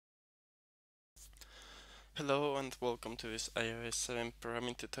Hello and welcome to this iOS 7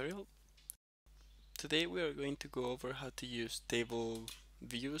 programming tutorial. Today we are going to go over how to use table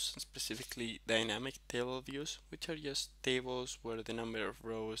views, specifically dynamic table views, which are just tables where the number of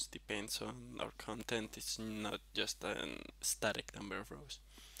rows depends on our content. It's not just a static number of rows.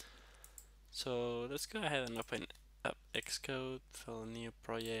 So let's go ahead and open up Xcode, fill a new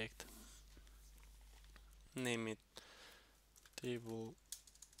project, name it table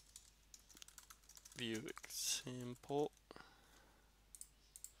view example,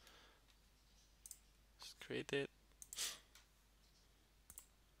 let's create it.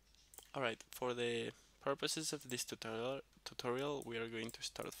 Alright, for the purposes of this tutorial, we are going to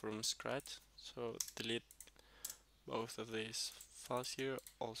start from scratch. So delete both of these files here,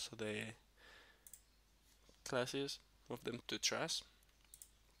 also the classes, move them to trash.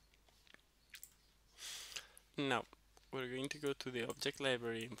 Now, we're going to go to the object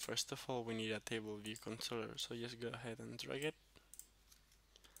library, and first of all we need a table view controller, so just go ahead and drag it.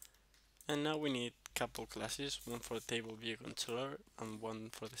 And now we need a couple classes, one for the table view controller and one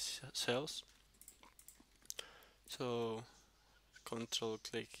for the cells. So control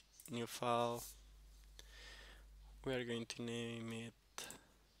click new file, we are going to name it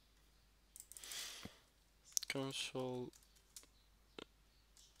console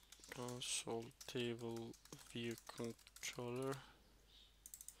table view controller,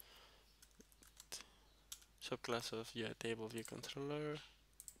 subclass of table view controller,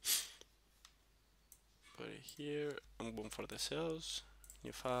 put it here, and boom, for the cells,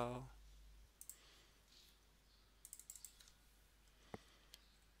 new file,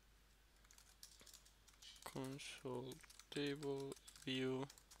 console table view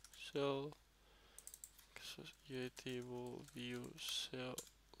cell, so table view cell,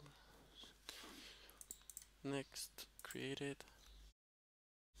 next, create it.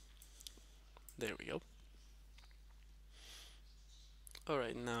 There we go.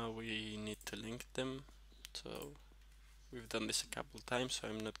 Alright, now we need to link them. So we've done this a couple times, so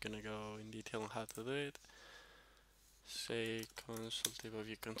I'm not gonna go in detail on how to do it. Say console table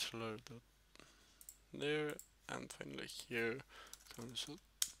view controller dot there, and finally here console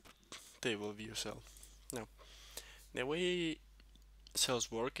table view cell. Now, the way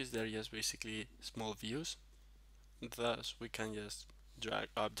cells work is they're just basically small views, thus we can just drag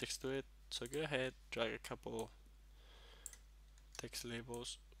objects to it. So go ahead, drag a couple text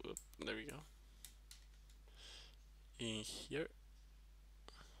labels. Oop, there we go. In here,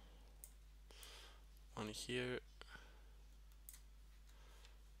 one here,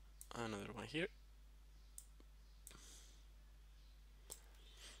 another one here.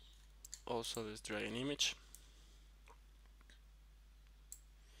 Also, let's drag an image.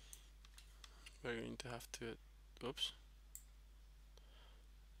 We're going to have to, oops,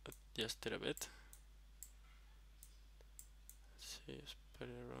 adjust it a bit. Let's see, let's put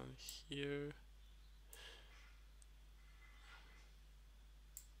it around here.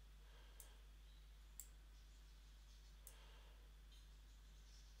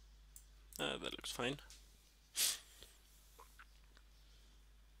 That looks fine.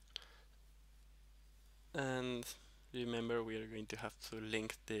 And remember, we are going to have to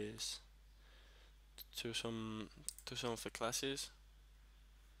link this to some of the classes.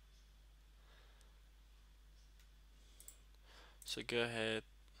 So go ahead,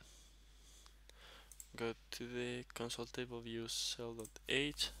 go to the console table view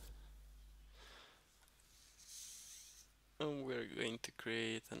cell.h, and we're going to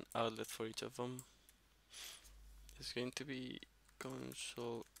create an outlet for each of them. It's going to be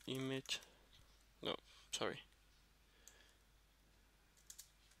console image, no, sorry,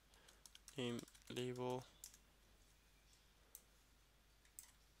 name label,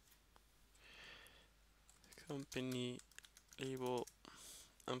 company label,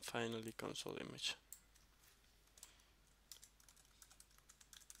 and finally console image.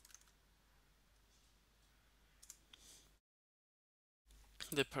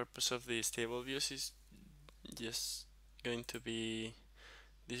 The purpose of these table views is just going to be,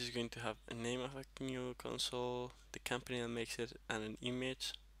 this is going to have a name of a new console, the company that makes it, and an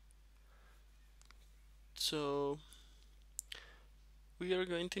image. So we are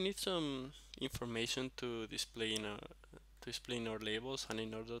going to need some information to display in our labels, and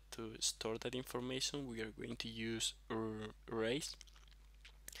in order to store that information we are going to use arrays,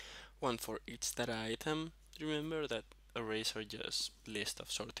 one for each data item. Remember that arrays are just list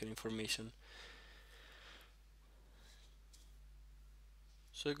of sorted information.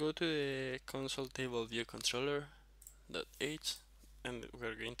 So go to the console table view controller .h, and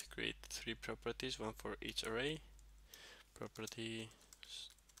we're going to create 3 properties, one for each array. Property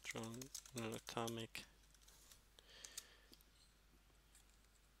strong atomic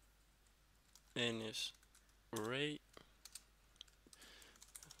n is array,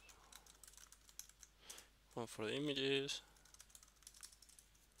 one for the images,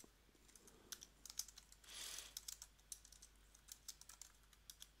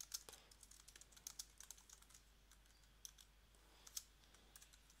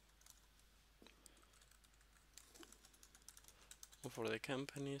 one for the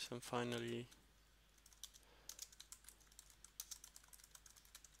companies, and finally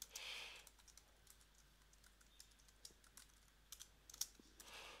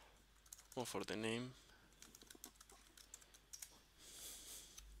one for the name.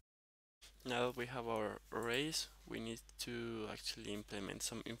 Now that we have our arrays, we need to actually implement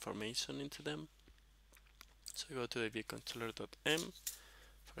some information into them. So go to the vcontroller.m.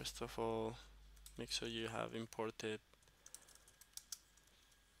 First of all, make sure you have imported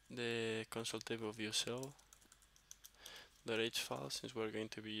the console table view cell .h file, since we're going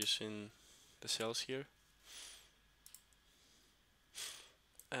to be using the cells here.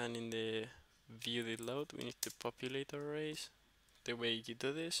 And in the view.load, we need to populate our arrays. The way you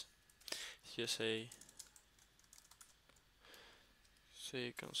do this is just say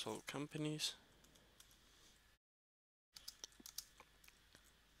console companies,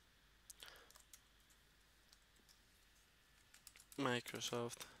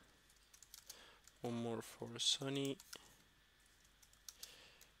 Microsoft, one more for Sony,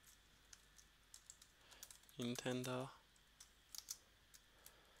 Nintendo,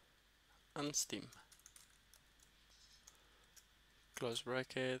 and Steam. Close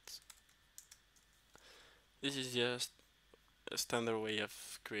brackets. This is just a standard way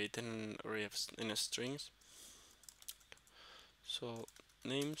of creating an array in strings. So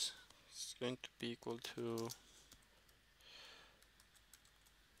names is going to be equal to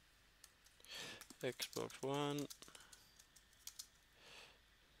Xbox One,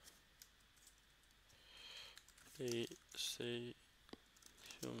 PlayStation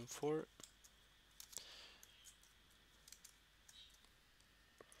 4,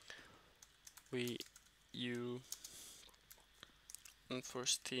 Wii U, and for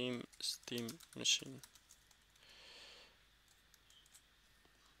Steam machine.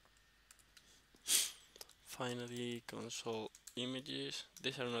 Finally, console images.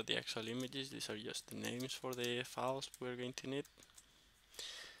 These are not the actual images, these are just the names for the files we're going to need.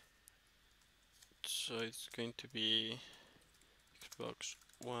 So it's going to be Xbox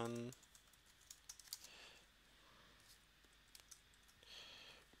One,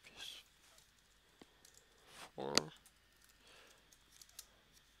 PS4,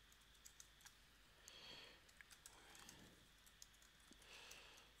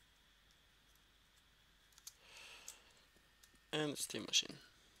 and Steam machine.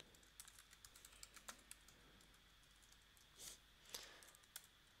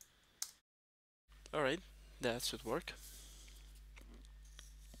 Alright, that should work.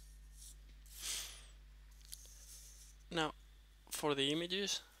 Now, for the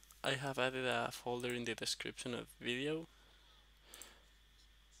images, I have added a folder in the description of video,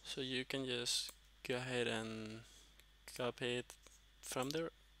 so you can just go ahead and copy it from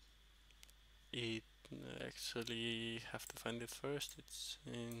there. It actually have to find it first. It's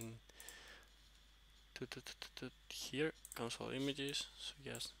in here, console images. So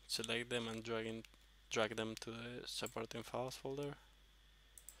just select them and drag them to the supporting files folder.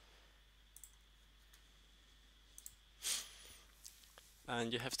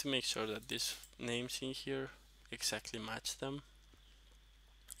 And you have to make sure that these names in here exactly match them,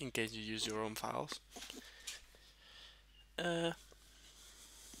 in case you use your own files.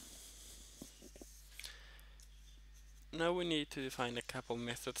 Now we need to define a couple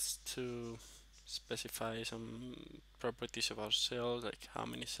methods to specify some properties of our cells, like how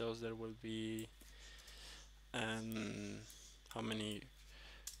many cells there will be and how many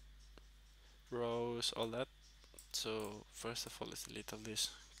rows, all that. So first of all, let's delete all this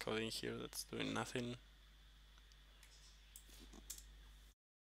code in here that's doing nothing.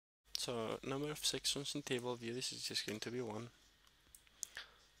 So number of sections in table view, this is just going to be 1.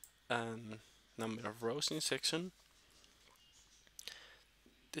 And number of rows in section,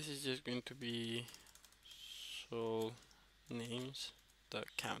 this is just going to be sol names dot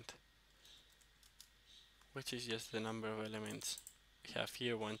count, which is just the number of elements we have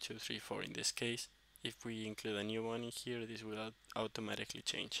here, 1, 2, 3, 4 in this case. If we include a new one in here, this will automatically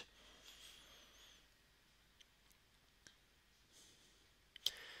change.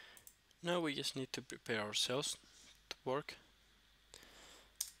 Now we just need to prepare our cells to work.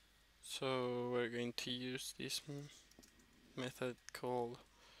 So we're going to use this method called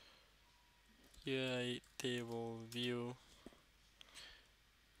UI table view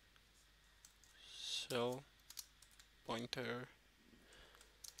cell pointer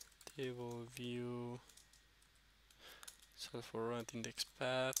table view cell for round index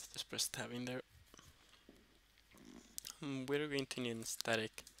path. Just press tab in there. We're going to need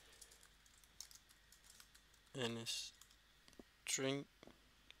static and a string.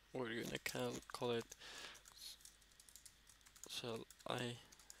 We're gonna call it cell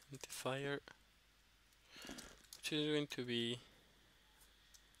identifier, which is going to be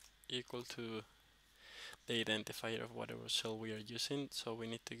equal to the identifier of whatever cell we are using. So we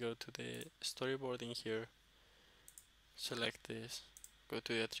need to go to the storyboard in here, select this, go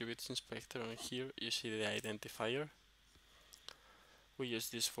to the attributes inspector, and here you see the identifier. We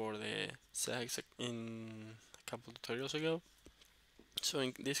used this for the sags in a couple tutorials ago. So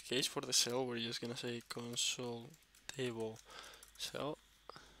in this case, for the cell, we're just gonna say console table cell,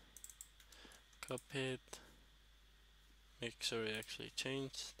 copy it, make sure it actually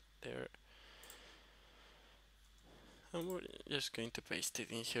changed there, and we're just going to paste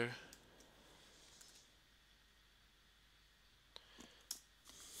it in here.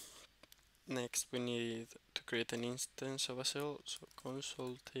 Next, we need to create an instance of a cell, so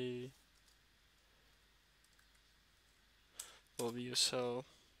console table view cell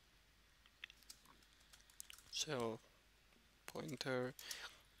pointer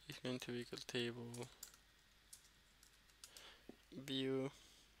is going to be equal table view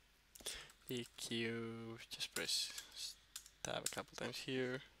EQ. Just press tab a couple times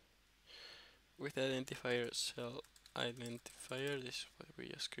here with identifier cell identifier. This is what we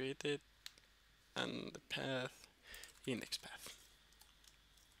just created, and the path index path.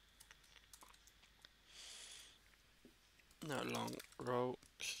 Now long row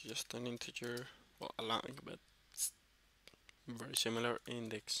is just an integer, well, a long, but it's very similar.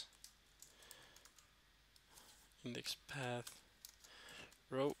 Index path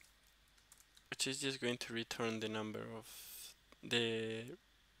row, which is just going to return the number of the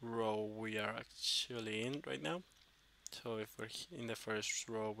row we are actually in right now. So if we're in the first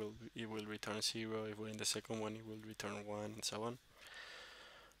row, it will return 0. If we're in the second one, it will return 1, and so on.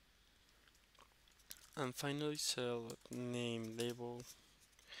 And finally, cell name label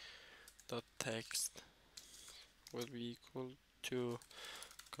dot text will be equal to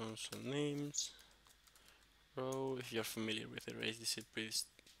console names row. If you're familiar with arrays, this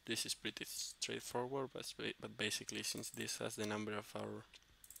is pretty straightforward, but basically, since this has the number of our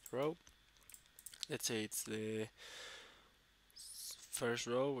row, let's say it's the first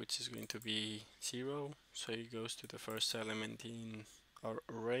row, which is going to be 0, so it goes to the first element in our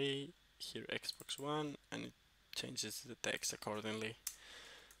array, here Xbox One, and it changes the text accordingly.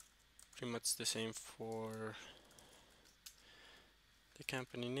 Pretty much the same for the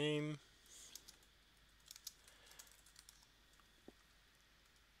company name.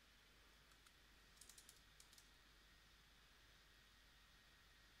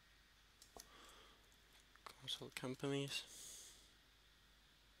 Console companies.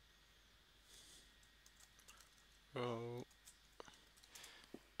 Row.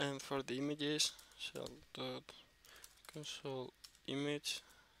 And for the images, shell dot console image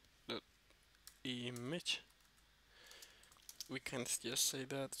dot image. We can't just say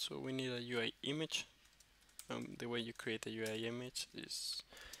that, so we need a UI image. The way you create a UI image is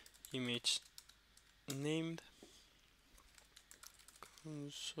image named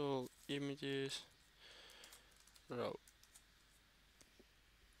console images row.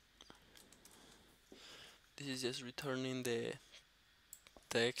 This is just returning the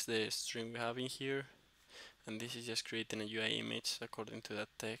text, the string we have in here, and this is just creating a UI image according to that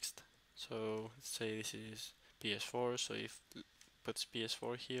text. So let's say this is PS4, so if it puts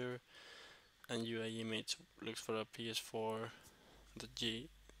PS4 here, and UI image looks for a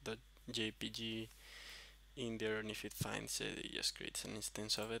PS4.jpg in there, and if it finds it, it just creates an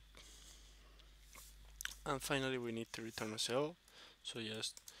instance of it. And finally, we need to return a cell, so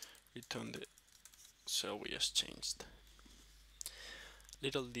just return the cell we just changed.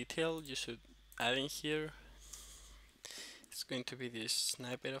 Little detail you should add in here, it's going to be this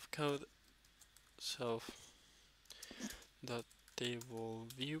snippet of code. So dot table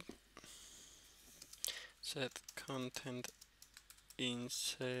view set content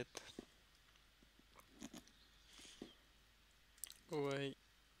inset y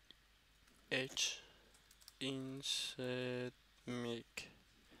h inset make.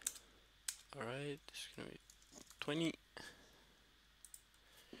 Alright, it's gonna be 20.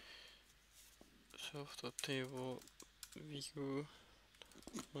 So dot table view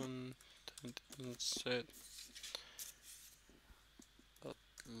content inset dot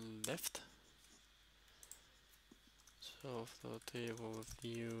left. So the table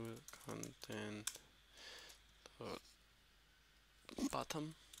view content So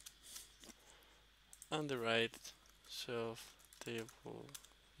bottom and the right, shelf table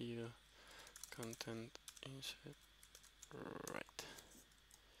view content insert right.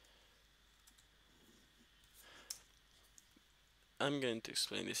 I'm going to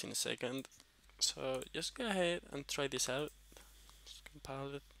explain this in a second, so just go ahead and try this out. Just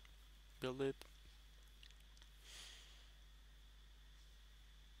compile it, build it.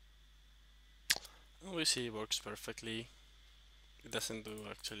 And we see it works perfectly. It doesn't do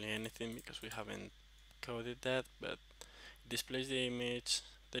actually anything because we haven't coded that, but it displays the image,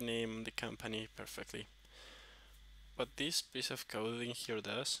 the name, the company perfectly. What this piece of coding here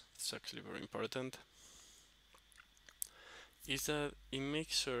does, it's actually very important, is that it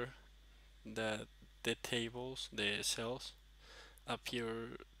makes sure that the tables, the cells,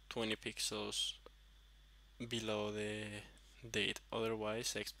 appear 20 pixels below the date.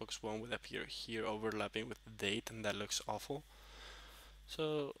 Otherwise, Xbox One would appear here overlapping with the date, and that looks awful.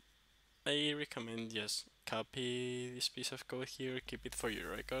 So I recommend just copy this piece of code here, keep it for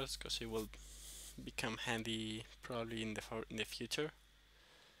your records, because it will become handy probably in the future.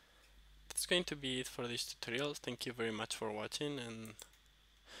 That's going to be it for this tutorial. Thank you very much for watching, and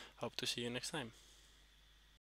hope to see you next time.